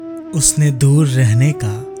उसने दूर रहने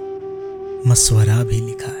का मशवरा भी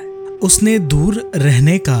लिखा है। उसने दूर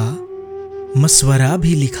रहने का मशवरा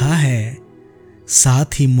भी लिखा है,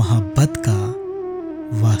 साथ ही मोहब्बत का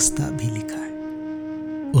वास्ता भी लिखा है।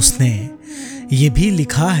 उसने ये भी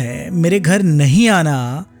लिखा है, मेरे घर नहीं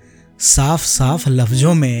आना, साफ साफ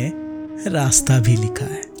लफ्जों में रास्ता भी लिखा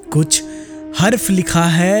है। कुछ हर्फ लिखा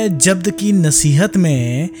है जब्त की नसीहत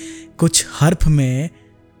में, कुछ हर्फ में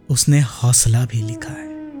उसने हौसला भी लिखा है।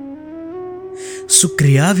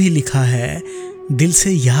 शुक्रिया भी लिखा है दिल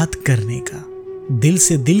से याद करने का, दिल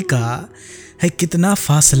से दिल का है कितना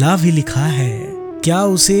फासला भी लिखा है। क्या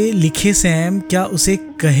उसे लिखे सैम, क्या उसे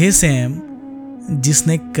कहे सैम,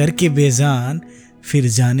 जिसने करके बेजान फिर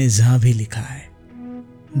जाने जहां भी लिखा है,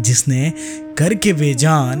 जिसने करके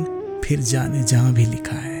बेजान फिर जाने जहां भी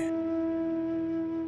लिखा है।